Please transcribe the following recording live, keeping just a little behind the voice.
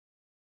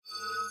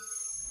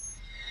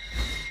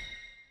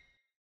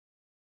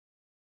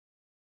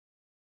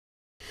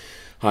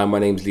Hi, my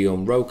name's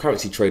Leon Rowe,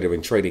 currency trader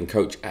and trading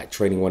coach at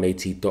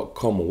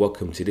trading180.com, and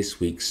welcome to this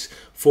week's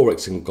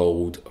Forex and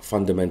Gold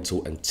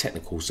fundamental and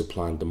technical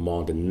supply and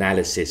demand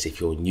analysis. If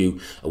you're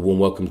new, a warm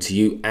welcome to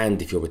you,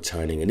 and if you're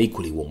returning, an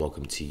equally warm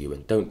welcome to you.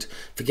 And don't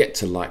forget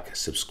to like,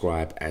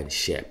 subscribe and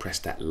share. Press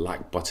that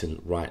like button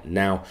right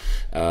now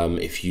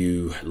if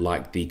you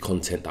like the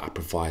content that I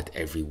provide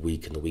every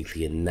week and the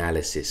weekly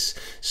analysis.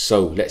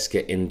 So let's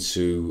get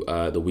into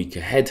the week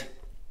ahead.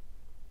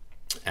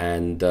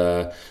 And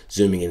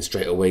zooming in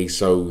straight away,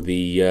 so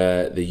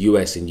the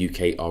US and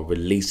UK are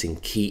releasing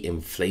key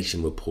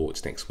inflation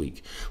reports next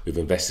week, with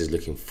investors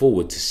looking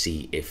forward to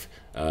see if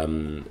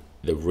the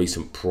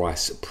recent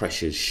price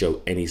pressures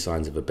show any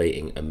signs of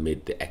abating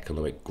amid the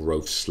economic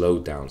growth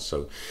slowdown.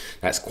 So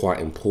that's quite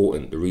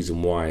important. The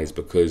reason why is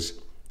because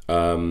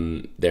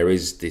there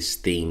is this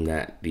theme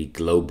that the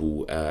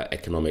global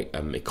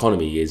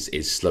economy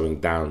is slowing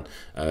down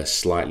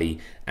slightly,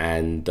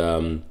 and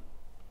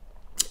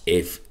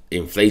if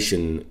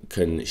inflation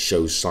can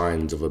show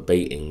signs of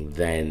abating,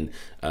 then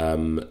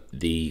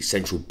the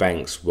central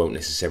banks won't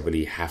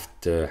necessarily have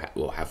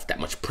that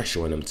much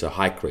pressure on them to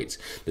hike rates.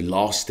 The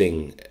last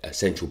thing a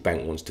central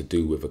bank wants to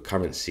do with a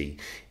currency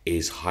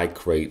is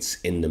hike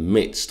rates in the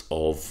midst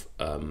of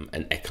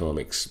an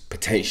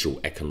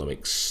potential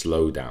economic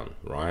slowdown,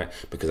 right?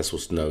 Because that's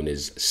what's known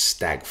as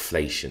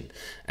stagflation,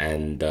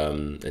 and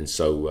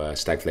so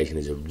stagflation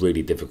is a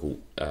really difficult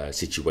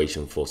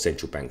situation for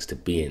central banks to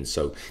be in.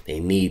 So they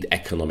need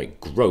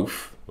economic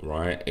growth,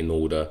 right, in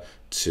order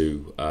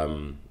to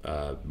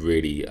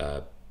really,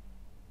 I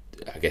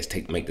guess,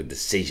 make the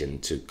decision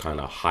to kind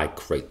of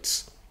hike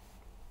rates.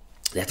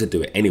 They have to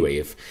do it anyway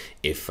if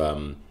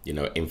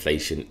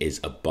inflation is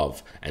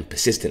above and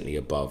persistently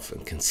above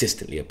and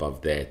consistently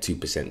above their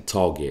 2%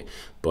 target,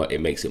 but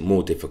it makes it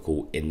more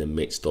difficult in the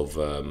midst of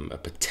a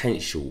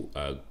potential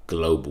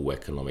global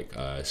economic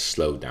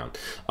slowdown.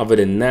 Other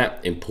than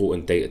that,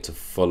 important data to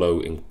follow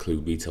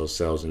include retail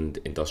sales and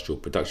industrial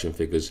production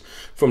figures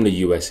from the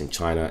US and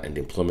China, and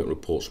employment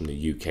reports from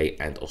the UK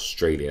and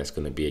Australia. That's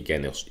going to be,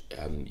 again,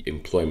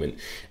 employment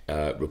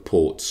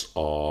reports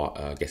are,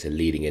 I guess, a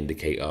leading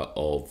indicator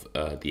of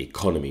the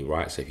economy,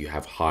 right? So if you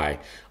have high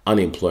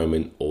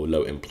unemployment or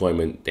low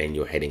employment, then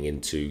you're heading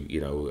into,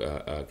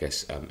 I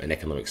guess, an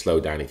economic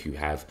slowdown. If you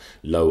have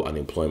low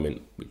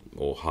unemployment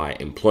or high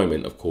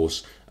employment, of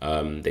course,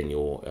 then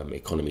your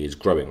economy is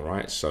growing,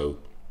 right? So,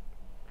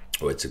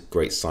 or it's a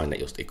great sign that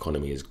your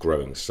economy is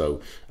growing. So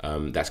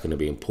that's going to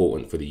be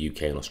important for the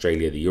UK and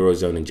Australia. The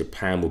Eurozone and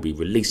Japan will be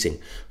releasing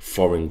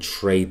foreign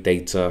trade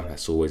data.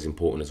 That's always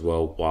important as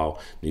well, while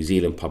New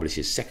Zealand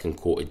publishes second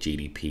quarter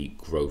GDP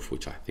growth,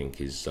 which I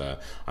think is,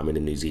 I'm in a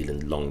New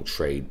Zealand long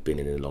trade, been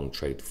in a long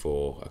trade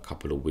for a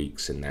couple of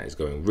weeks, and that is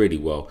going really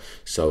well.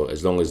 So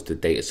as long as the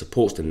data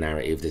supports the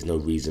narrative, there's no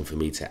reason for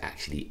me to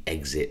actually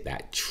exit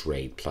that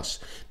trade. Plus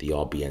the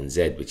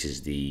RBNZ, which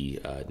is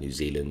the New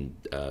Zealand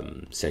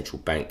central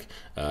bank,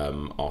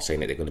 are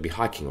saying that they're going to be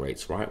hiking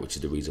rates, right? Which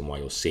is the reason why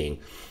you're seeing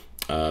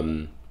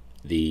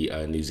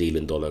the New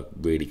Zealand dollar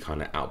really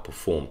kind of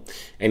outperform.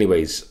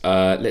 Anyways,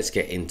 let's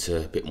get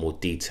into a bit more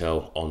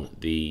detail on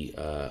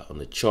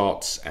the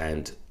charts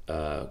and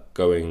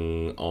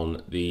going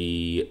on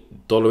the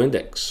dollar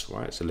index,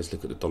 right? So let's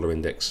look at the dollar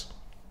index.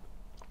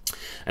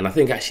 And I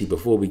think actually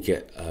before we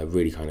get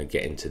really kind of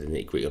get into the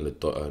nitty-gritty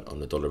on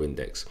the dollar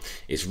index,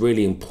 it's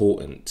really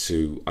important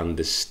to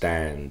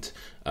understand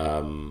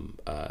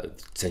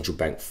central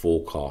bank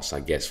forecasts, I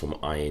guess, from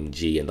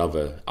ING and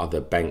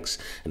other banks.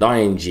 And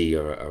ING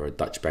are a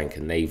Dutch bank,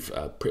 and they've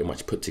pretty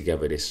much put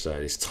together this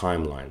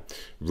timeline,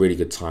 really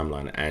good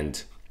timeline.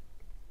 And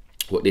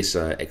what this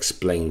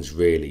explains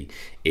really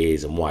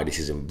is, and why this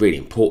is really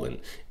important,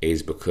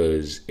 is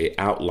because it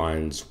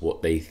outlines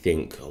what they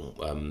think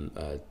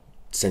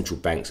central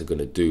banks are going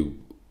to do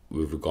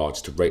with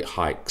regards to rate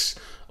hikes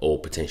or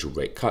potential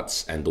rate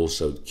cuts, and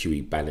also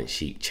QE balance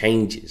sheet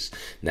changes.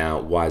 Now,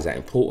 why is that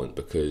important?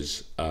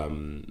 Because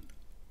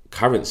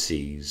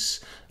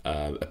currencies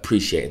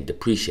appreciate and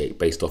depreciate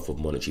based off of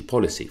monetary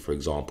policy. For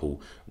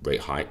example,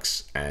 rate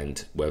hikes,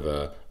 and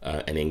whether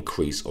an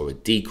increase or a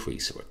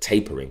decrease or a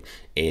tapering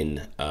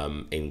in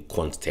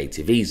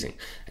quantitative easing.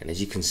 And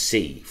as you can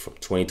see, from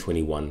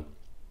 2021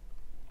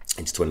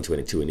 into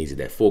 2022, and these are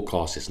their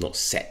forecasts. It's not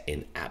set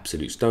in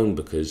absolute stone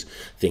because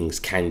things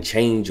can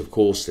change. Of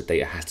course, the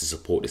data has to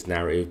support this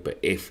narrative, but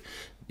if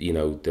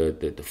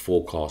the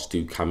forecasts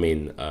do come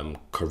in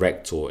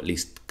correct, or at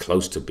least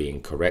close to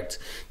being correct,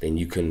 then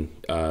you can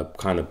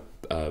kind of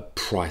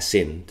price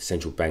in, the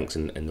central banks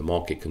and the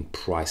market can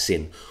price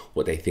in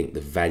what they think the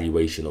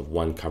valuation of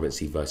one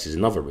currency versus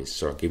another is.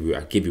 So I'll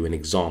give you an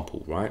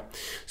example, right?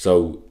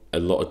 So a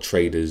lot of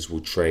traders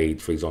will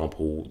trade, for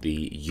example,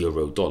 the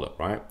euro dollar,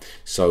 right?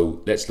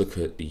 So let's look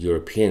at the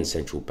European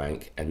Central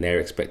Bank, and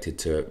they're expected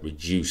to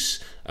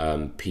reduce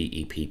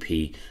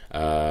PEPP,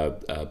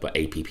 but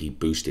APP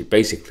boosted,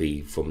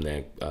 basically from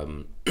their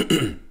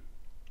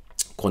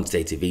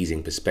quantitative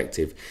easing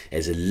perspective.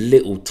 There's a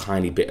little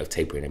tiny bit of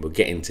tapering, and we'll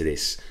get into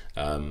this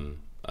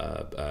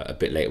a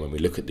bit later when we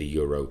look at the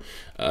euro.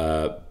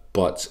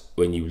 But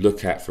when you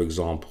look at, for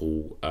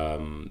example,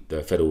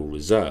 the Federal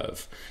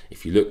Reserve,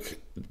 if you look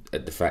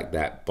at the fact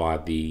that by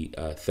the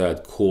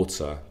third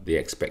quarter, the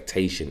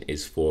expectation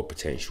is for a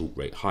potential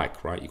rate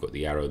hike, right? You've got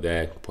the arrow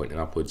there pointing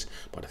upwards.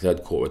 By the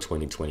third quarter of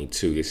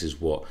 2022, this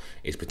is what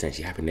is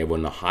potentially happening. They're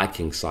on a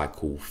hiking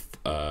cycle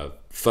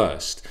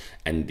first,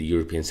 and the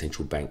European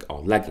Central Bank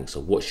are lagging. So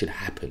what should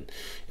happen?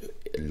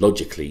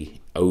 Logically,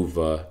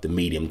 over the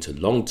medium to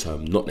long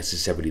term, not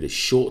necessarily the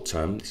short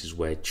term. This is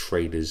where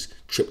traders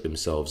trip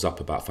themselves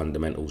up about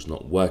fundamentals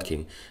not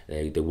working.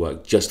 They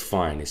work just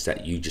fine. It's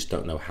that you just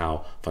don't know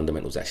how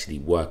fundamentals actually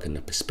work, and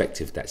the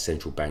perspective that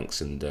central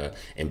banks and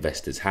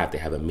investors have. They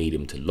have a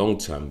medium to long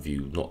term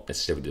view, not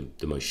necessarily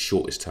the most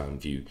shortest term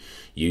view.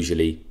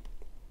 Usually,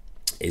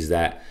 is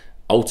that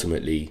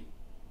ultimately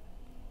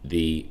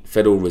the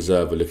Federal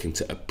Reserve are looking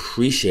to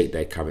appreciate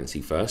their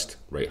currency first,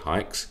 rate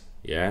hikes,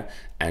 yeah,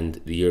 and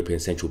the European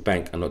Central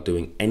Bank are not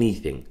doing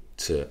anything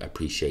to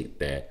appreciate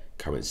their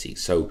currency.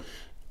 So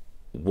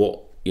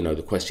what,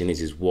 the question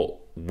is what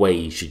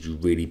way should you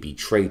really be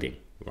trading,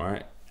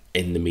 right,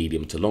 in the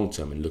medium to long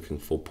term, and looking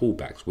for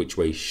pullbacks? Which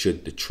way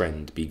should the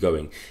trend be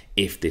going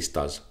if this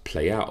does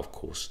play out? Of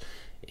course,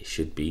 it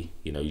should be,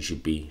 you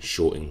should be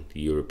shorting the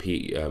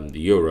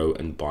euro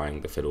and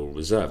buying the Federal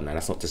Reserve. Now,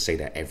 that's not to say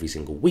that every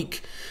single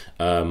week,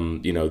 the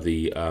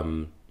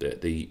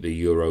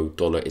euro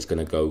dollar is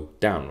going to go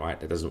down,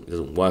 right? It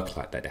doesn't work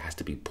like that. There has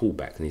to be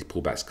pullbacks, and these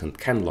pullbacks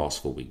can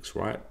last for weeks,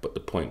 right? But the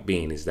point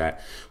being is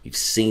that we've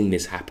seen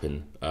this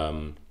happen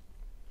from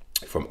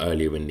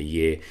earlier in the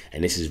year,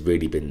 and this has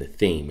really been the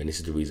theme, and this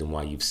is the reason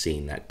why you've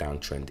seen that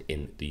downtrend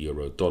in the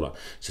euro dollar.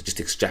 So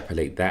just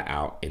extrapolate that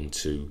out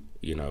into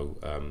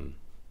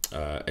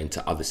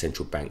into other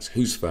central banks,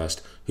 who's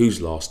first, who's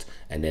last,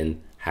 and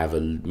then have a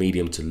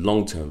medium to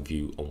long term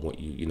view on what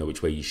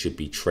which way you should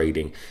be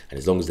trading. And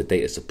as long as the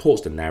data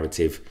supports the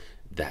narrative,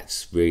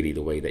 that's really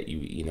the way that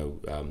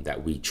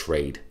that we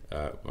trade,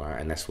 right?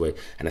 And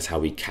that's how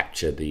we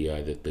capture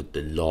the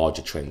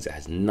larger trends. That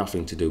has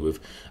nothing to do with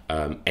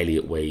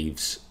Elliott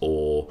waves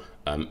or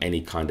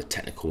any kind of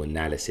technical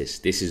analysis.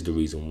 This is the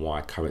reason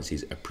why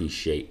currencies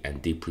appreciate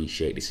and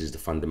depreciate. This is the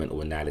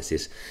fundamental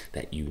analysis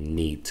that you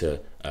need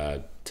to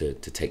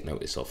take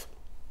notice of.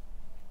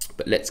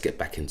 But let's get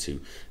back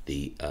into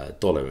the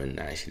dollar, and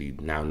actually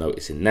now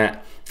noticing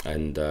that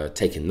and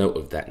taking note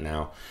of that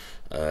now,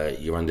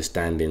 you're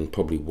understanding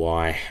probably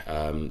why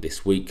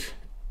this week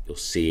you're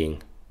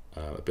seeing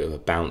a bit of a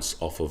bounce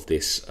off of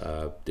this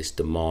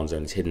demand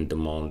zone, this hidden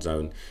demand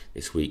zone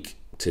this week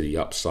to the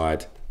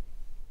upside.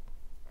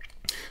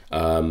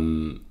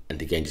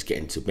 And again, just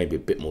getting into maybe a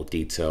bit more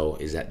detail,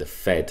 is that the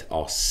Fed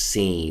are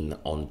seen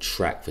on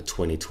track for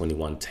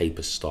 2021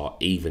 taper start,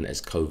 even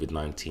as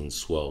COVID-19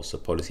 swells. So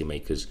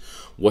policymakers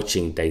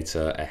watching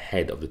data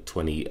ahead of the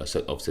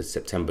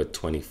September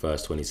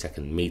 21st,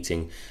 22nd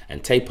meeting,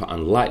 and taper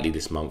unlikely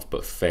this month,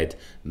 but Fed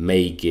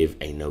may give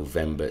a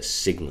November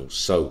signal.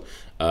 So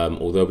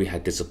although we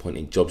had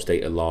disappointing jobs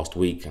data last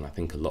week, and I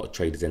think a lot of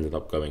traders ended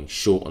up going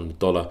short on the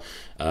dollar,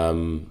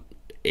 although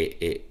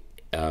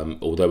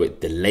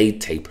it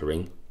delayed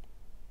tapering,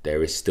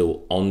 there is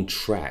still on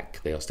track.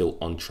 They are still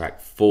on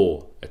track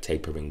for a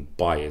tapering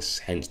bias.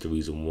 Hence the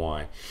reason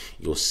why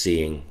you're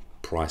seeing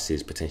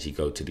prices potentially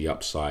go to the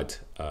upside.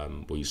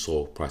 You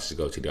saw prices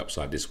go to the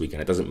upside this week,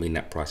 and it doesn't mean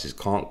that prices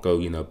can't go,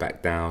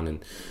 back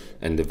down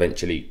and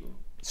eventually,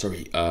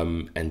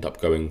 end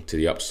up going to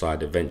the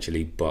upside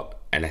eventually.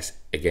 And that's,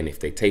 again, if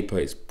they taper,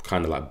 it's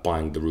kind of like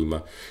buying the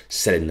rumor,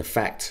 selling the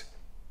fact.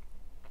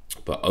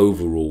 But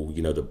overall,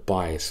 the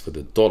bias for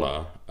the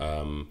dollar,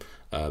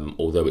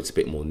 although it's a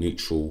bit more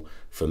neutral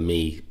for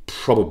me,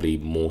 probably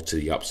more to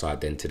the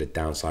upside than to the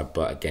downside.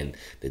 But again,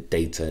 the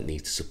data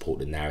needs to support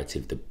the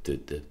narrative.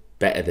 The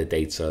better the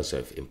data, so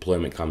if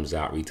employment comes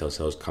out, retail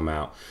sales come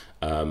out,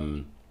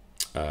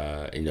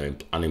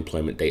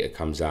 unemployment data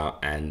comes out,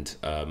 and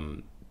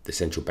the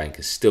central bank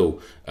is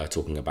still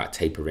talking about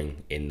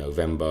tapering in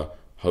November,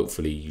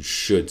 hopefully you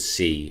should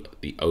see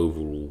the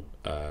overall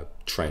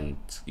trend,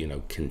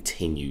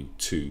 continue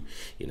to,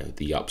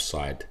 the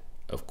upside.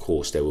 Of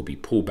course, there will be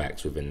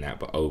pullbacks within that,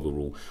 but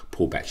overall,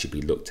 pullbacks should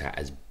be looked at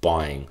as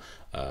buying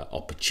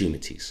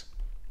opportunities.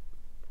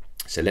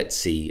 So let's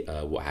see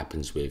what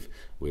happens with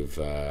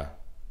the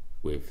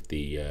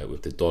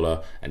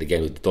dollar. And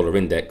again, with the dollar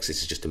index,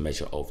 this is just a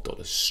measure of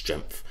dollar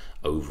strength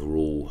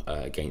overall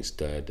against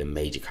the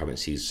major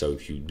currencies. So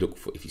if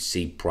you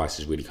see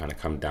prices really kind of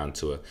come down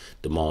to a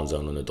demand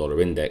zone on the dollar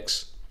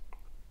index,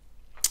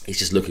 it's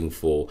just looking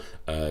for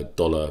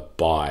dollar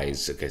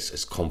buys, I guess,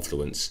 as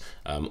confluence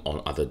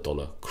on other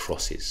dollar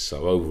crosses.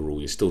 So overall,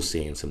 you're still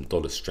seeing some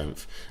dollar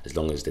strength as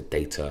long as the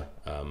data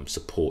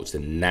supports the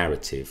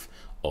narrative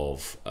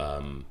of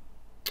a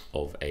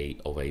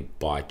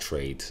buy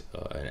trade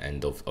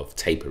and of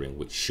tapering,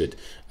 which should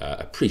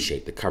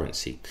appreciate the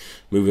currency.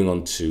 Moving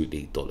on to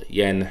the dollar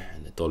yen,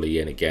 and the dollar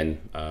yen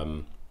again.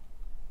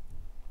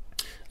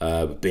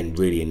 been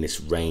really in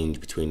this range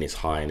between this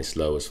high and this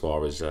low as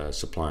far as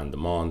supply and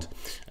demand.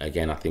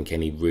 Again, I think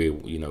any real,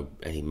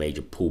 any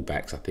major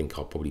pullbacks, I think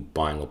are probably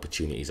buying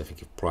opportunities. I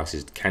think if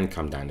prices can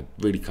come down, a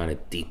really kind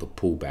of deeper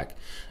pullback,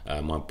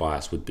 my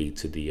bias would be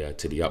to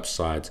the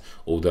upside.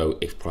 Although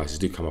if prices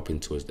do come up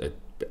into a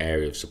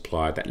area of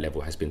supply, that level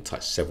has been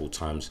touched several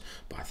times,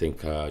 but I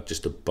think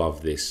just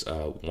above this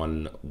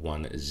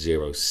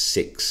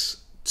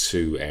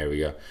 1106.2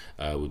 area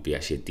would be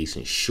actually a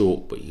decent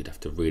short, but you'd have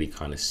to really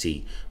kind of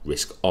see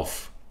risk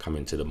off come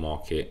into the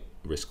market.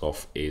 Risk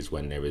off is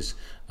when there is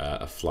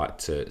a flight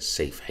to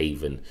safe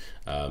haven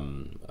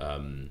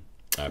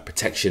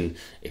protection.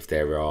 If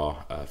there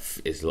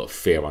is a lot of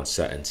fear,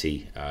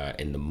 uncertainty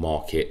in the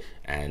market,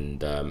 and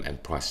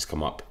prices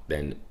come up,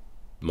 then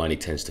money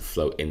tends to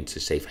flow into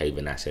safe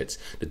haven assets.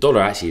 The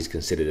dollar actually is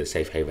considered a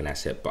safe haven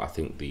asset, but I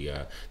think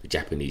the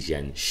Japanese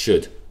yen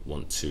should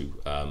want to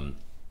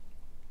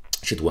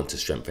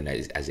strengthen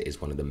it, as it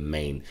is one of the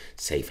main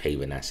safe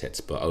haven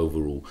assets. But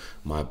overall,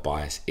 my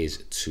bias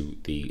is to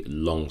the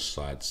long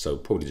side, so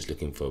probably just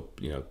looking for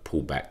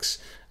pullbacks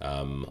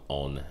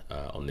on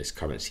this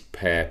currency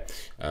pair.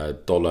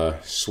 Dollar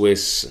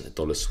Swiss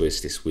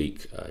this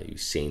week, you've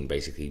seen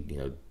basically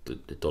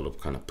the dollar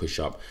kind of push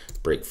up,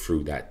 break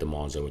through that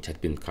demand zone, which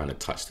had been kind of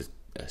touched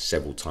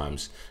several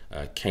times,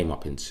 came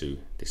up into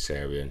this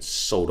area and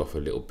sold off a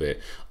little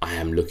bit. I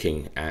am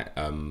looking at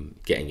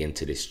getting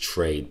into this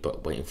trade,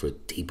 but waiting for a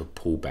deeper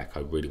pullback. I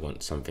really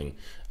want something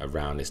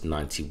around this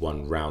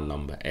 91 round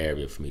number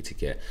area for me to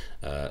get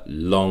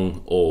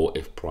long, or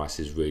if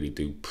prices really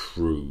do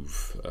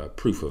proof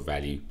of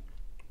value,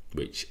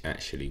 which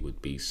actually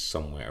would be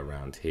somewhere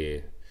around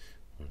here.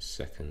 1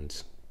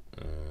 second.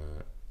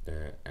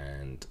 There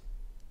and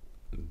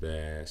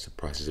there, so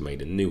prices have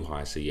made a new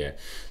high. So yeah,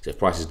 so if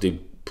prices do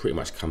pretty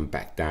much come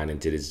back down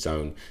into this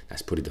zone,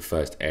 that's probably the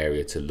first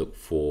area to look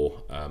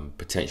for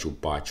potential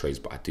buy trades.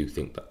 But I do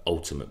think the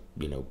ultimate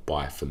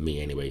buy for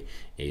me anyway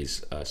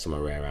is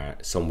somewhere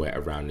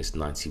around this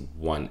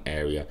 91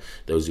 area.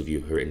 Those of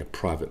you who are in the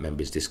private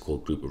members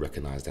Discord group will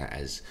recognize that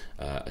as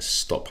a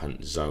stop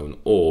hunt zone,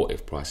 or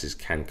if prices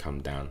can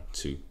come down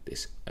to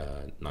this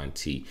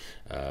 90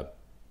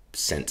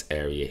 cent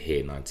area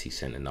here, 90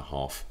 cent and a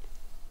half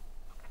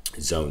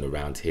zone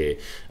around here.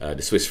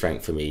 The Swiss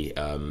franc for me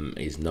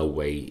is no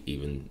way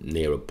even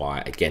near a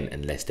buy, again,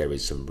 unless there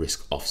is some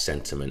risk off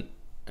sentiment.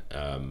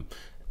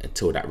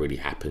 Until that really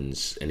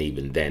happens, and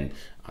even then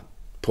I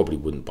probably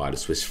wouldn't buy the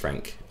Swiss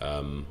franc.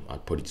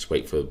 I'd probably just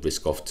wait for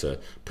risk off to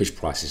push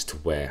prices to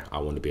where I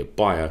want to be a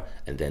buyer,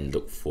 and then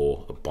look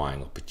for a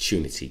buying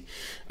opportunity.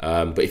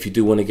 But if you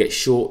do want to get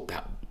short,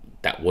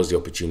 that was the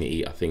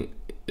opportunity. I think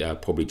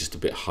probably just a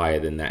bit higher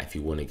than that, if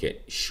you want to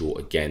get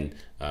short again,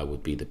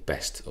 would be the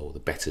best or the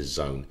better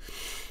zone.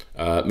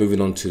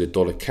 Moving on to the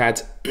dollar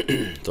CAD.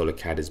 Dollar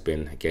CAD has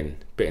been, again,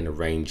 a bit in a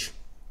range,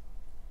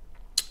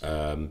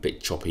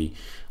 bit choppy.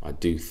 I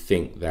do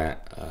think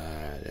that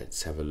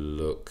let's have a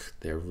look.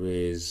 There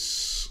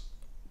is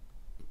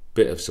a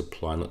bit of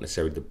supply, not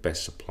necessarily the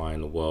best supply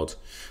in the world,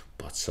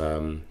 but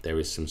there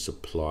is some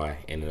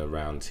supply in and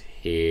around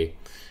here,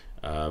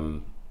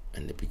 and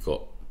then we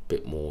got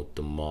bit more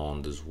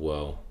demand as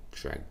well.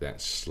 Drag that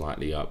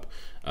slightly up.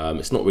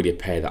 It's not really a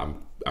pair that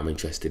I'm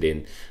interested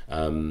in.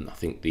 I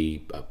think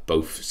the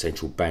both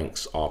central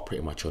banks are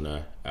pretty much on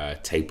a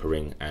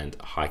tapering and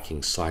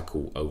hiking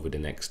cycle over the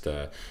next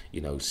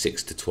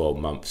 6 to 12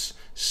 months.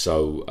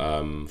 So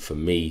for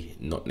me,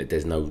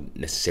 there's no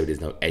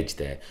edge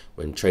there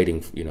when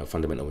trading.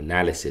 Fundamental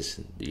analysis,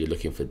 you're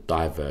looking for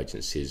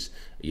divergences,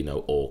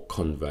 or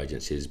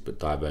convergences, but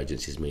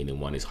divergences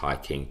meaning one is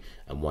hiking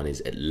and one is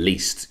at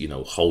least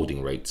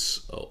holding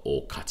rates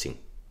or cutting.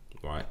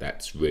 Right,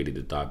 that's really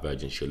the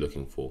divergence you're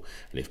looking for.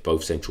 And if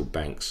both central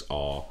banks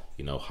are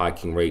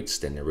hiking rates,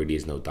 then there really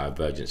is no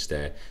divergence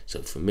there.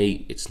 So for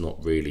me, it's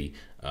not really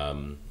a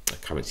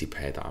currency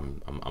pair that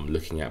I'm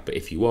looking at. But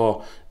if you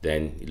are,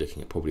 then you're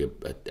looking at probably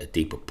a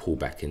deeper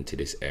pullback into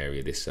this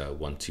area, this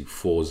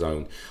 124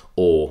 zone,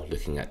 or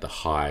looking at the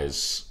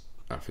highs.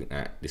 I think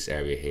that this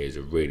area here is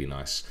a really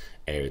nice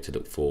area to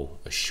look for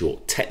a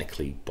short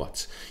technically,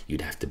 but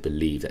you'd have to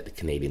believe that the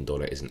Canadian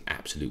dollar is an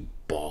absolute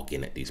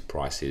bargain at these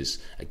prices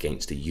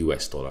against the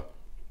US dollar,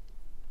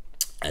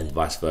 and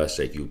vice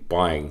versa. If you're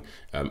buying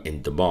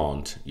in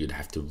demand, you'd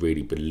have to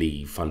really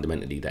believe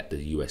fundamentally that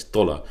the US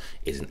dollar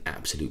is an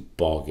absolute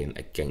bargain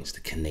against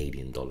the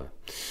Canadian dollar.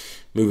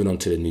 Moving on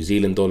to the New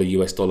Zealand dollar,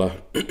 US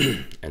dollar,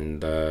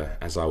 and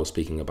as I was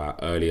speaking about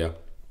earlier,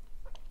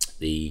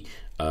 the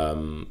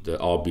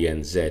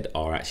RBNZ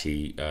are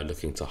actually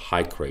looking to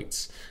hike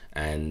rates,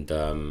 and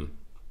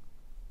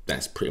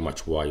that's pretty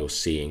much why you're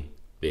seeing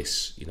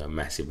this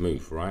massive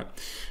move, right?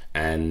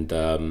 And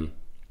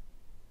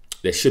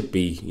there should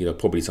be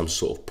probably some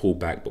sort of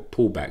pullback, but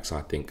pullbacks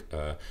I think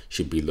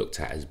should be looked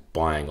at as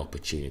buying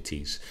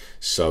opportunities.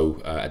 So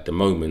at the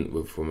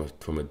moment,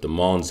 from a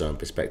demand zone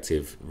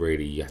perspective,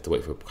 really you have to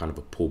wait for kind of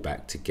a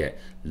pullback to get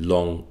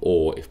long,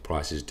 or if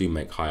prices do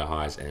make higher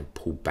highs and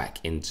pull back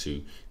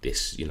into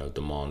this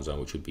demand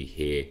zone, which would be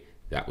here,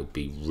 that would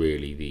be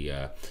really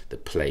the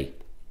play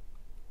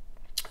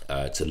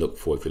to look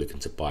for if you're looking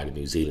to buy the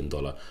New Zealand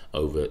dollar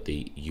over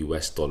the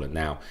US dollar.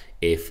 Now,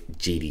 if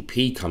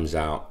GDP comes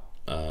out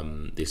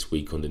this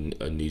week on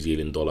the New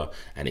Zealand dollar,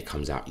 and it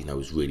comes out,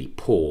 is really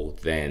poor,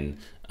 then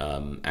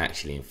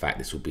actually, in fact,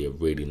 this will be a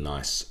really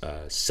nice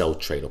sell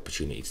trade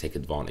opportunity to take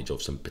advantage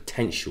of some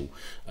potential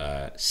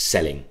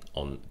selling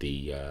on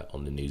the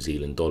New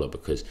Zealand dollar,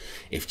 because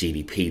if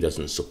GDP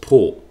doesn't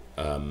support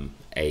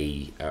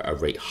a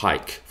rate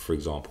hike, for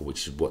example,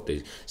 which is what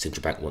the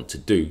central bank want to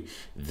do,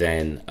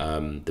 then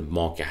the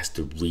market has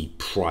to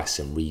reprice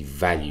and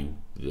revalue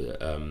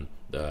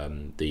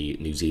the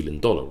New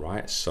Zealand dollar,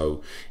 right?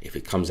 So if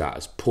it comes out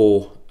as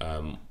poor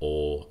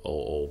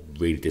or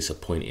really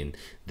disappointing,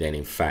 then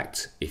in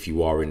fact, if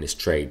you are in this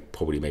trade,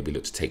 probably maybe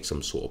look to take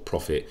some sort of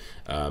profit,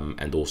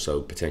 and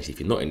also potentially if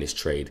you're not in this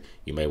trade,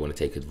 you may want to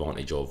take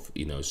advantage of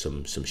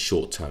some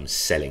short-term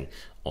selling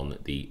on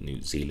the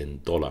New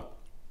Zealand dollar.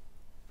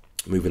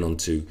 Moving on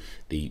to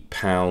the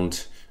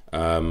pound.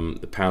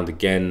 The pound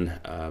again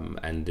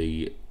and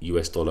the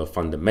US dollar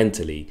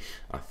fundamentally,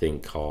 I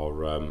think,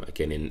 are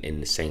again in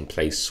the same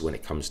place when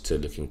it comes to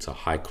looking to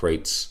hike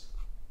rates,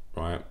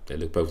 right? They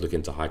both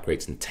looking to hike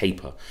rates and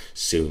taper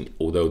soon,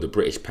 although the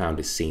British pound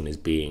is seen as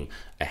being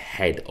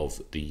ahead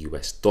of the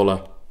US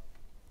dollar.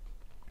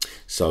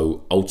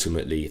 So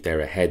ultimately, if they're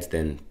ahead,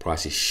 then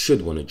prices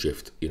should want to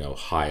drift,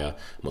 higher.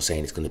 I'm not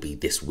saying it's going to be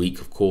this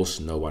week, of course.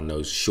 No one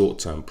knows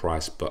short-term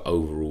price, but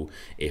overall,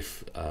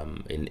 if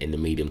in the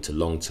medium to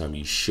long term,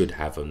 you should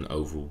have an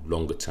overall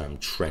longer-term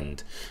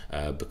trend,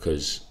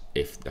 because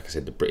if, like I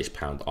said, the British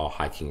pound are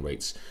hiking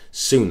rates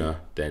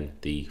sooner than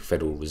the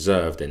Federal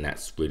Reserve, then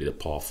that's really the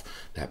path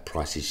that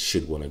prices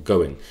should want to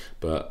go in.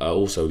 But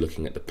also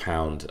looking at the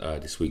pound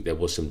this week, there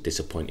was some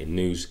disappointing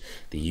news.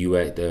 The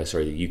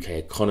UK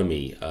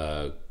economy.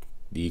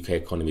 The UK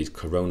economy's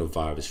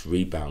coronavirus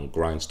rebound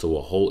grinds to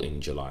a halt in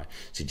July.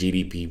 So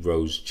GDP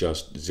rose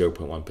just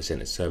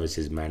 0.1% as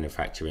services,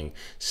 manufacturing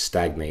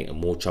stagnate, and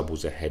more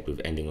troubles ahead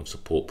with ending of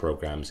support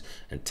programs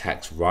and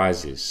tax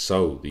rises.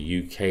 So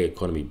the UK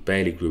economy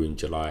barely grew in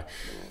July,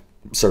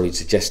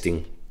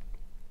 suggesting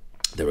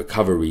the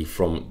recovery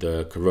from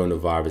the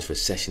coronavirus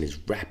recession is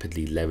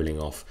rapidly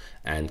leveling off,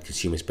 and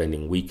consumer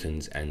spending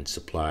weakens and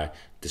supply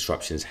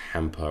disruptions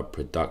hamper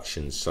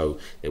production. So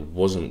it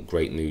wasn't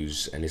great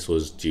news, and this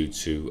was due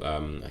to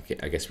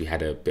I guess we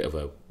had a bit of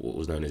what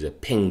was known as a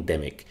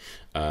pingdemic,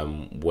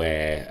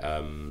 where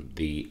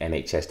the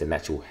NHS,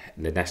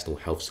 the National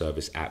Health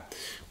Service app,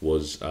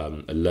 was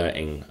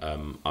alerting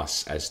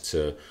us as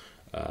to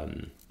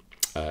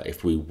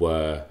if we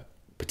were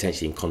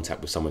potentially in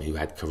contact with someone who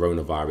had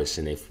coronavirus,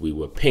 and if we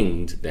were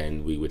pinged,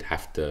 then we would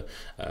have to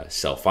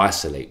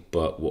self-isolate.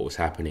 But what was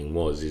happening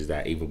is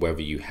that even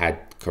whether you had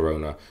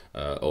corona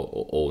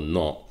or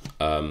not,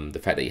 the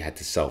fact that you had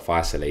to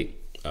self-isolate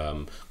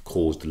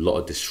caused a lot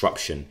of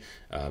disruption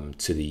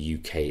to the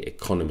UK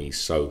economy.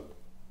 So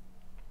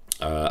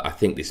I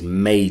think this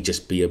may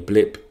just be a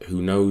blip, who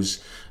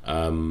knows,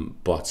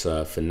 but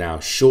for now,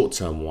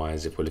 short-term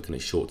wise, if we're looking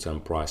at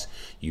short-term price,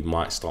 you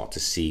might start to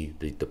see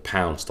the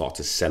pound start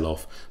to sell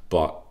off.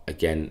 But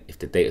again, if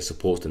the data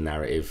supports the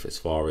narrative as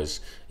far as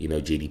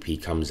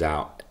GDP comes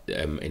out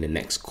in the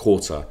next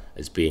quarter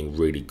as being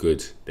really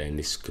good, then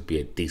this could be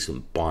a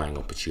decent buying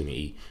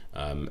opportunity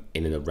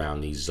in and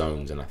around these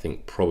zones. And I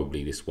think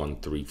probably this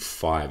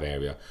 135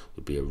 area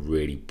would be a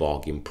really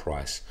bargain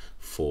price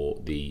for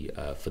the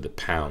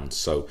pound.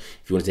 So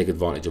if you want to take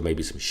advantage of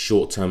maybe some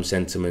short-term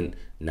sentiment,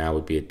 now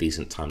would be a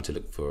decent time to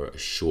look for a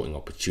shorting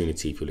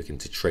opportunity if you're looking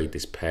to trade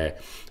this pair.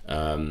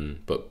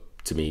 But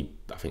to me,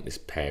 I think this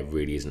pair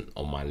really isn't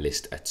on my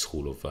list at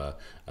all of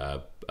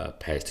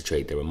pairs to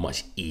trade. There are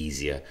much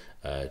easier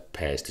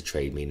pairs to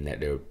trade, meaning that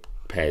there are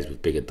pairs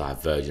with bigger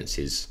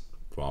divergences,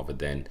 rather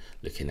than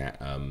looking at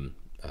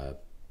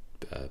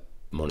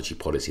monetary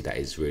policy that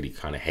is really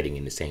kind of heading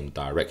in the same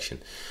direction.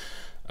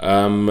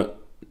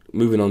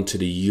 Moving on to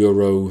the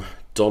euro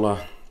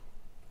dollar.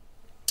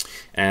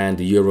 And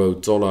the euro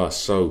dollar,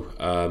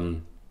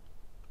 so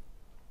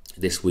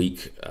this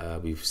week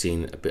we've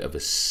seen a bit of a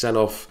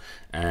sell-off,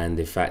 and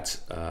in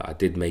fact I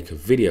did make a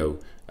video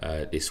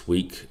this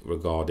week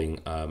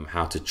regarding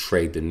how to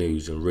trade the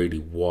news, and really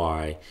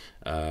why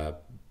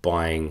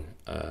buying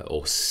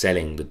or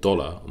selling the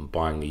dollar and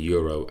buying the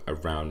euro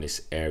around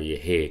this area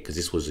here, because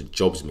this was a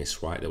jobs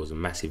miss, right? There was a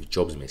massive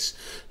jobs miss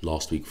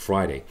last week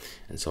Friday,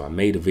 and so I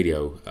made a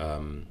video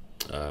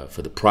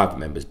for the private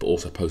members, but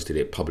also posted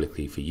it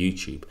publicly for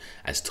YouTube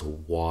as to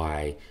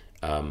why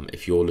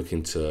if you're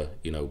looking to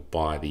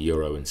buy the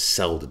euro and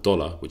sell the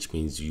dollar, which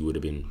means you would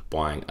have been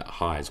buying at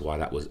highs, why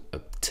that was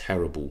a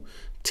terrible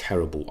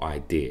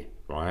idea,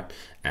 right?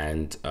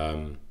 And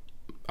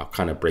I'll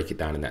kind of break it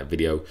down in that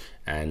video,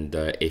 and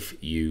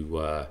if you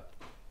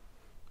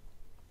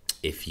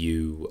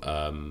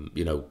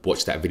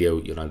watch that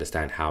video, you'll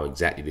understand how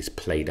exactly this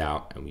played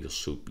out, and you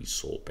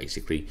saw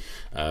basically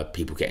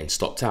people getting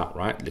stopped out,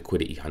 right?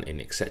 Liquidity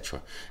hunting,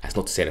 etc. That's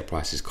not to say that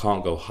prices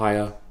can't go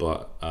higher,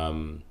 but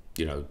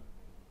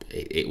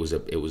it was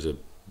a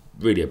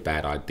really a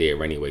bad idea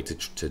anyway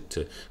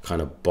to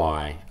kind of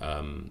buy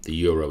the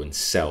euro and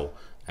sell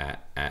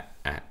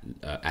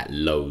at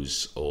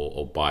lows,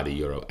 or buy the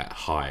euro at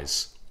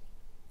highs,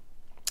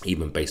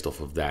 even based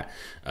off of that,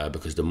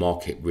 because the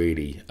market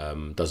really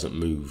doesn't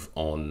move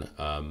on,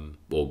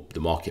 or the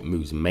market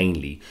moves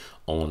mainly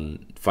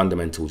on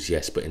fundamentals,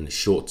 yes, but in the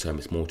short term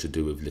it's more to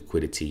do with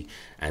liquidity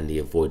and the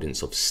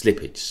avoidance of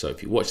slippage. So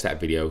if you watch that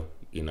video,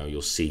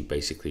 you'll see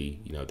basically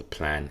the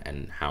plan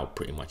and how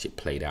pretty much it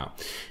played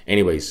out.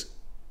 Anyways,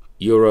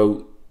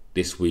 euro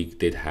this week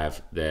did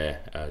have their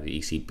the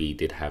ECB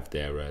did have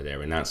their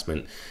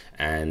announcement,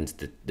 and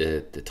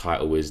the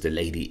title is "The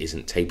Lady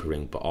Isn't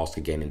Tapering but Ask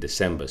Again in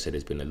December." So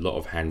there's been a lot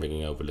of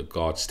hand-wringing over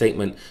Lagarde's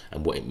statement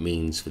and what it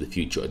means for the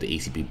future of the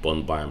ECB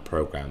bond buying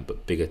program, but a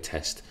bigger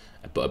test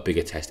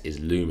is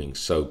looming.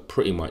 So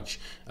pretty much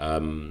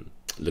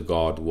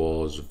Lagarde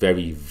was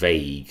very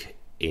vague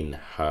in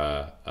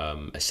her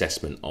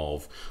assessment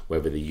of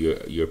whether the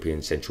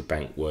European Central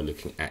Bank were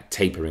looking at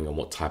tapering and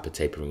what type of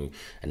tapering,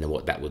 and then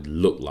what that would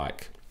look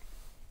like.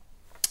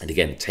 And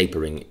again,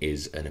 tapering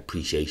is an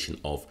appreciation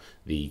of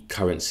the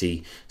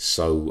currency.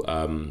 So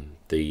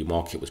the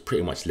market was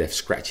pretty much left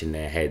scratching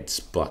their heads.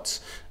 But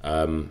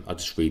I'll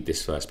just read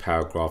this first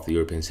paragraph. The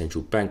European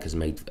Central Bank has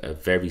made a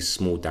very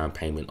small down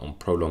payment on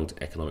prolonged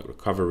economic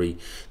recovery,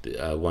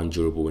 one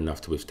durable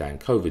enough to withstand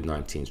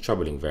COVID-19's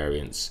troubling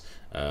variants.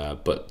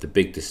 But the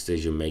big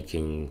decision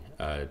making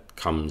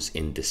comes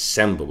in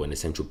December, when the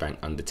central bank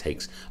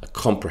undertakes a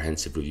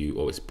comprehensive review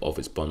of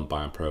its bond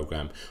buying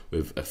program,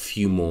 with a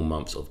few more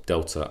months of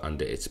delta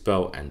under its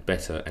belt and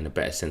a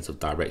better sense of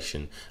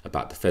direction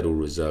about the Federal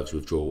Reserve's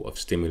withdrawal of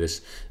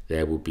stimulus.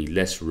 There will be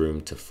less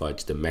room to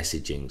fudge the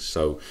messaging.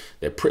 So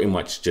they're pretty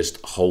much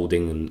just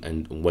holding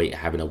and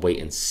having a wait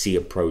and see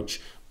approach.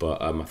 But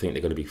I think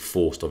they're going to be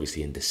forced,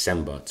 obviously, in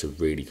December to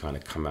really kind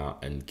of come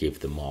out and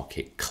give the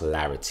market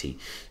clarity.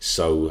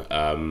 So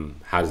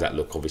how does that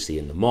look, obviously,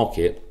 in the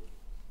market?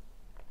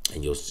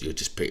 And you're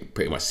just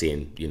pretty much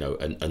seeing,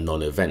 a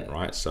non-event,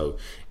 right? So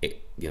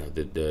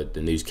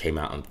the news came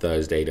out on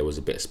Thursday. There was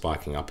a bit of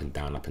spiking up and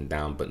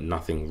down, but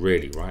nothing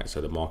really, right? So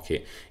the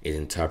market is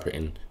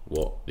interpreting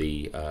what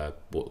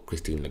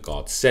Christine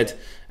Lagarde said,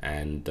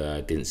 and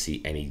didn't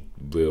see any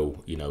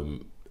real,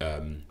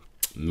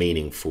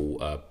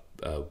 meaningful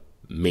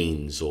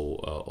means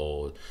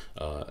or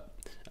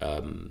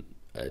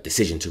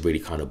decision to really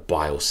kind of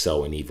buy or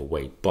sell in either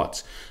way.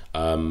 But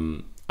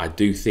I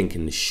do think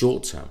in the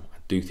short term,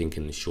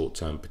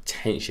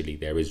 potentially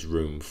there is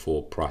room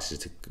for prices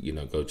to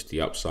go to the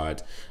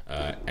upside,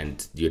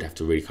 and you'd have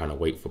to really kind of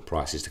wait for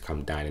prices to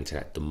come down into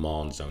that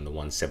demand zone, the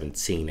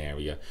 117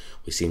 area,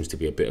 which seems to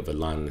be a bit of a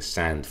line in the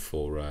sand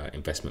for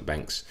investment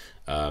banks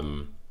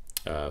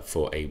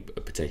for a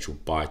potential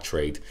buy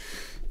trade.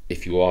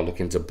 If you are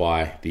looking to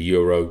buy the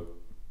euro,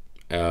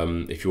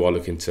 if you are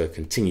looking to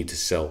continue to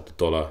sell the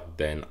dollar,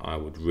 then I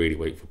would really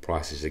wait for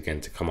prices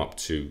again to come up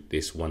to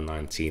this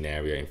 119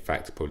 area. In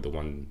fact, probably the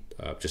one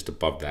just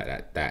above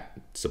that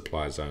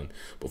supply zone,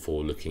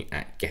 before looking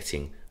at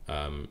getting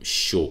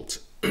short.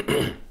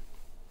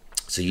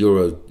 So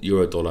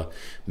euro dollar,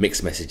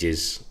 mixed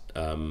messages,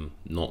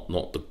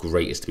 not the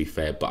greatest, to be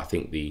fair, but I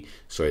think the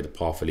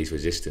path of least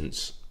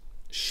resistance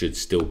should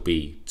still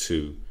be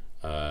to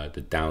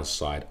the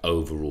downside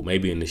overall.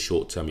 Maybe in the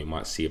short term you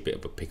might see a bit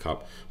of a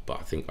pickup, but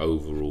I think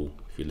overall,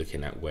 if you're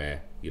looking at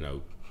where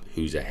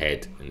who's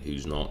ahead and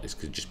who's not, this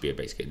could just be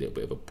basically a little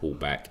bit of a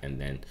pullback, and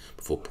then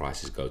before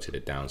prices go to the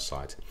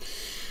downside.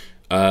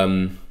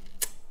 Moving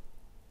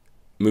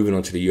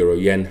on to the euro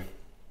yen.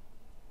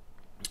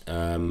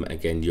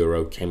 Again,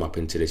 euro came up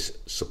into this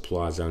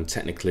supply zone.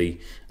 Technically,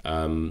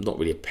 not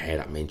really a pair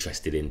that I'm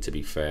interested in, to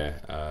be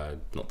fair.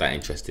 Not that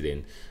interested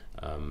in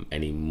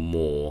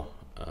anymore.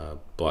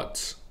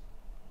 But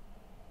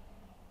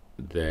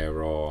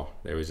there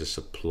is a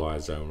supply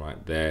zone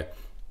right there.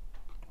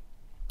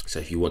 So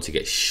if you want to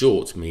get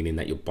short, meaning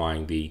that you're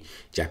buying the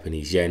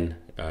Japanese yen,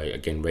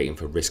 again waiting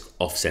for risk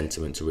off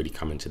sentiment to really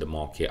come into the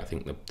market, I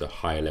think the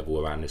higher level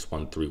around this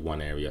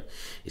 131 area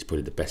is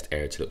probably the best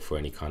area to look for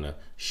any kind of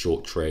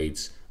short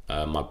trades.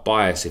 My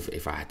bias,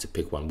 if I had to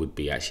pick one, would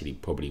be actually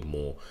probably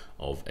more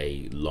of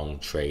a long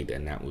trade,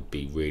 and that would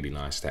be really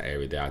nice, that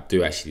area there. I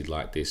do actually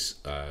like this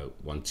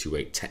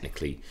 128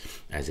 technically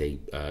as a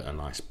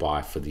nice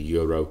buy for the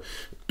euro.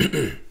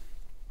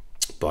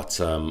 But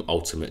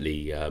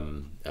ultimately,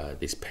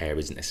 this pair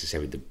isn't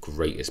necessarily the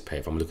greatest pair.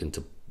 If I'm looking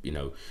to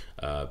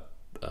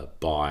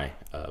buy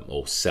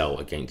or sell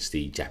against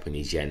the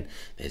Japanese yen,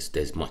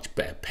 there's much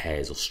better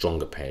pairs or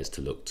stronger pairs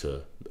to look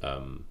to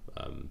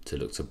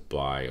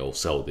buy or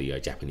sell the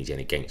Japanese yen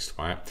against,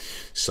 right?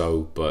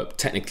 So, but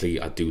technically,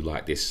 I do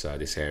like this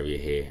this area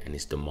here, and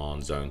this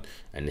demand zone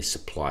and this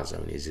supply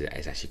zone is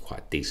actually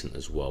quite decent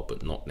as well,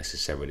 but not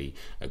necessarily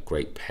a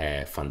great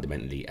pair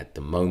fundamentally at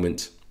the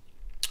moment.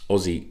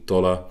 Aussie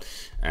dollar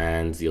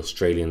and the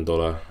Australian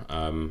dollar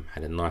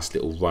had a nice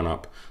little run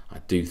up. I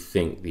do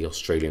think the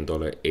Australian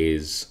dollar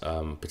is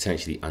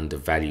potentially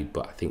undervalued,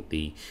 but I think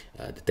the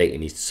data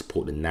needs to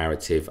support the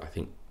narrative. I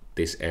think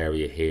this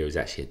area here is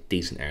actually a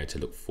decent area to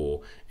look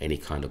for any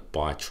kind of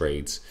buy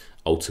trades.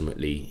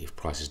 Ultimately, if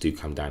prices do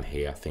come down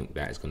here, I think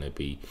that is going to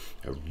be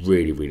a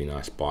really, really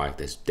nice buy.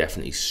 There's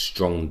definitely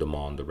strong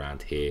demand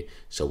around here.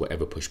 So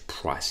whatever push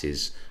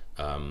prices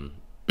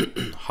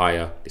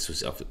higher, this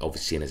was obviously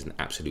seen as an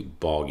absolute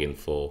bargain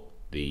for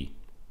the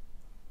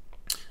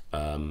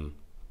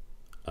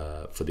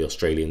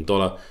Australian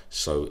dollar.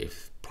 So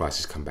if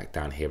prices come back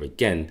down here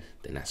again,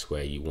 then that's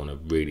where you want to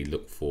really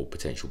look for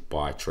potential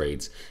buy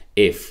trades,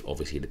 if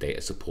obviously the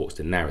data supports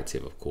the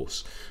narrative, of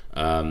course.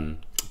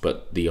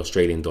 But the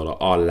Australian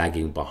dollar are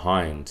lagging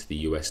behind the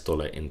US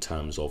dollar in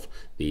terms of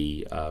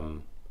the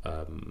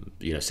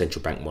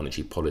central bank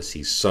monetary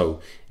policies.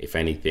 So if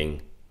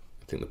anything,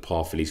 I think the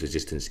path of least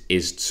resistance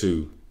is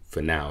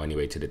for now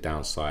anyway, to the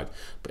downside.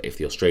 But if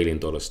the Australian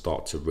dollar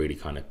start to really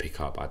kind of pick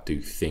up, I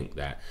do think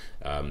that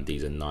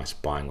these are nice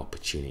buying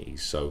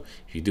opportunities. So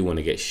if you do want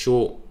to get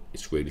short,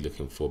 it's really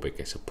looking for a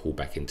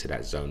pullback into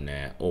that zone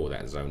there or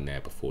that zone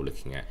there before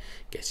looking at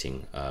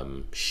getting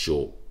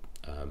short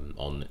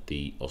on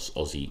the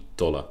Aussie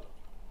dollar.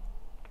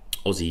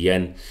 Aussie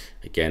yen,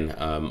 again,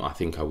 I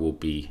think I will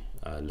be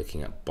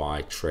looking at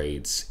buy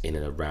trades in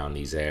and around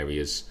these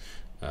areas.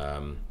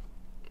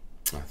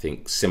 I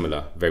think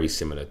very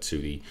similar to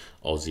the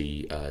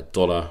Aussie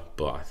dollar,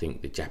 but I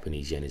think the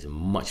Japanese yen is a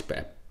much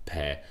better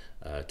pair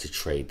to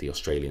trade the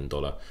Australian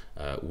dollar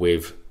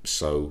with.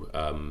 So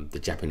the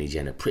Japanese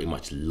yen are pretty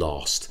much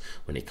last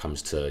when it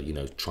comes to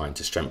trying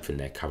to strengthen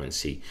their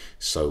currency.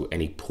 So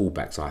any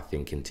pullbacks, I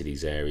think, into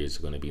these areas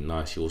are going to be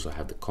nice. You also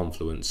have the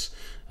confluence,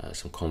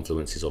 some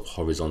confluences of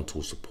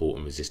horizontal support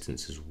and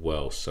resistance as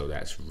well. So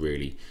that's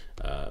really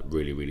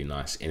really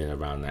nice in and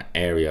around that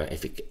area.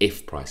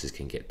 If prices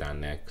can get down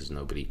there, because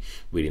nobody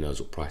really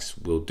knows what price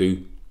will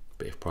do.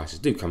 But if prices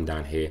do come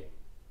down here,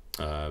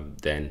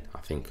 then I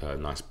think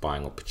nice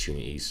buying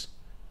opportunities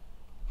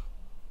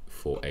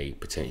for a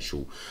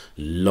potential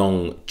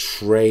long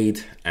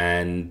trade.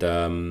 And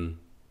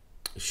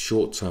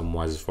short-term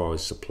wise, as far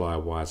as supply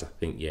wise, I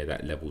think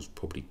that level's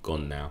probably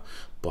gone now,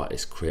 but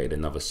it's created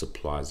another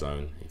supply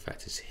zone. In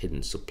fact, it's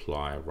hidden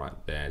supply right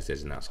there.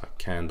 There's an outside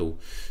candle,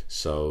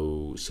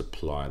 so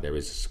there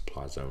is a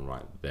supply zone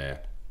right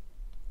there.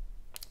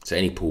 So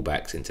any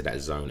pullbacks into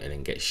that zone and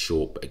then get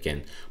short, but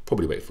again,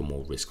 probably wait for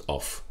more risk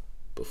off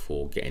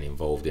before getting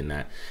involved in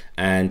that.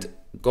 And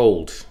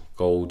gold,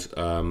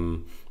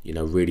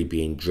 really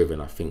being driven,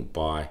 I think,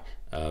 by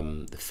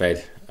the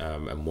Fed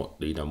and what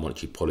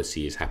monetary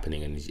policy is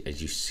happening. And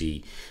as you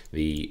see,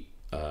 the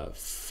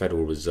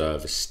Federal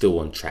Reserve is still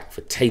on track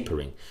for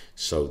tapering,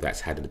 so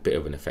that's had a bit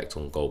of an effect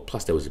on gold.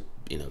 Plus, there was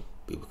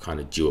we were kind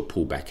of due a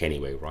pullback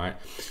anyway, right?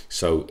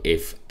 So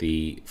if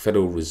the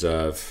Federal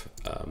Reserve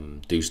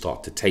do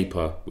start to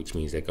taper, which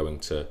means they're going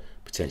to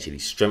potentially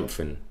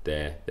strengthen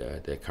their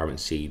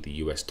currency, the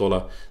US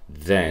dollar,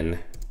 then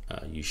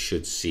you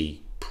should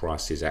see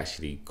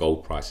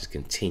gold prices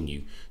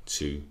continue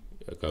to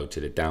go to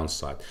the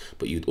downside.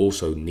 But you'd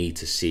also need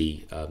to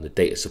see the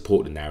data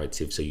support the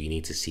narrative. So you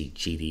need to see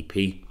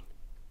GDP,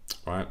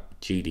 right?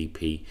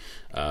 GDP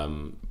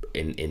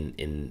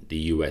in the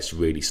US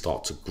really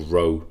start to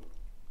grow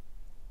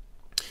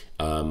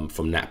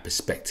from that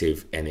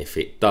perspective. And if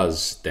it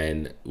does,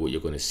 then what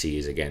you're going to see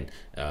is, again,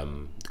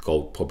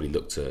 gold probably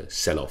look to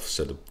sell off.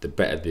 So the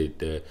better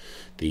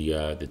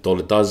the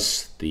dollar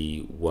does,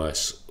 the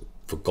worse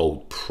for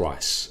gold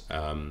price,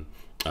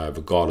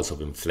 regardless of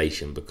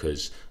inflation,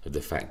 because of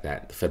the fact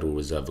that the Federal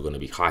Reserve are going to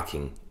be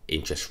hiking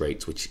interest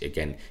rates, which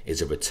again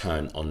is a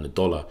return on the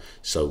dollar.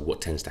 So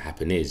what tends to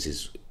happen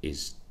is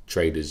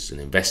traders and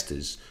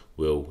investors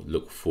will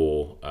look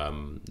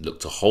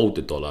to hold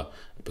the dollar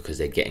because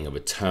they're getting a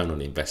return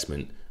on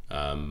investment,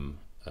 and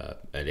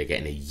they're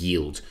getting a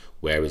yield,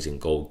 whereas in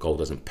gold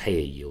doesn't pay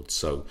a yield.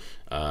 So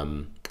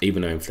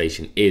even though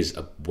inflation is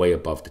way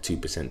above the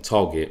 2%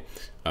 target,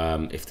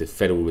 if the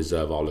Federal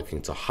Reserve are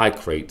looking to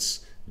hike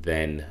rates,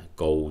 then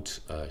gold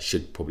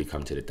should probably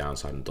come to the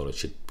downside and dollar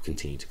should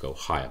continue to go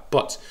higher.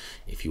 But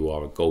if you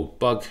are a gold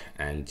bug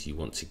and you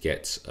want to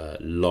get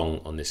long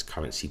on this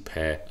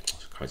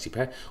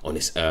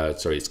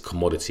it's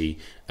commodity,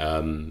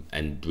 and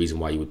the reason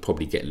why you would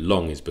probably get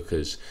long is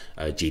because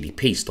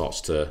GDP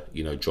starts to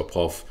drop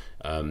off,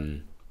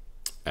 and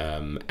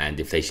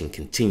inflation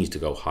continues to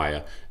go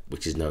higher,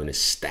 which is known as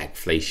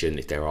stagflation.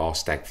 If there are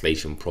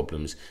stagflation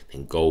problems,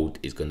 then gold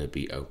is going to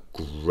be a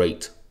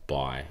great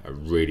buy, a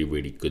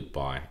really good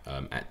buy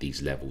at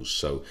these levels.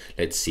 So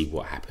let's see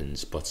what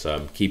happens, but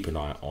keep an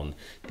eye on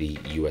the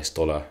US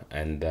dollar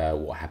and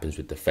what happens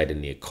with the Fed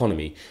and the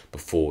economy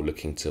before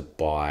looking to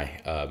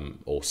buy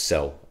or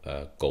sell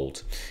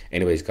gold.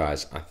 Anyways,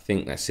 guys, I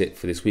think that's it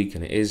for this week,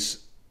 and it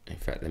is. In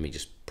fact, let me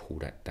just pull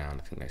that down.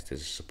 I think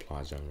there's a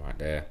supply zone right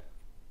there.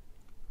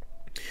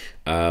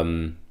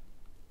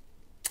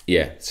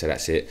 Yeah, so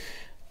that's it.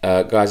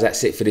 Guys,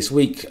 that's it for this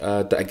week.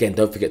 Again,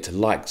 don't forget to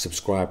like,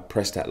 subscribe,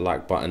 press that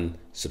like button,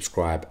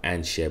 subscribe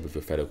and share with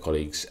your fellow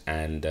colleagues.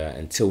 And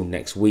until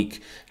next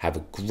week, have a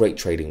great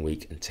trading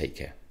week and take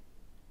care.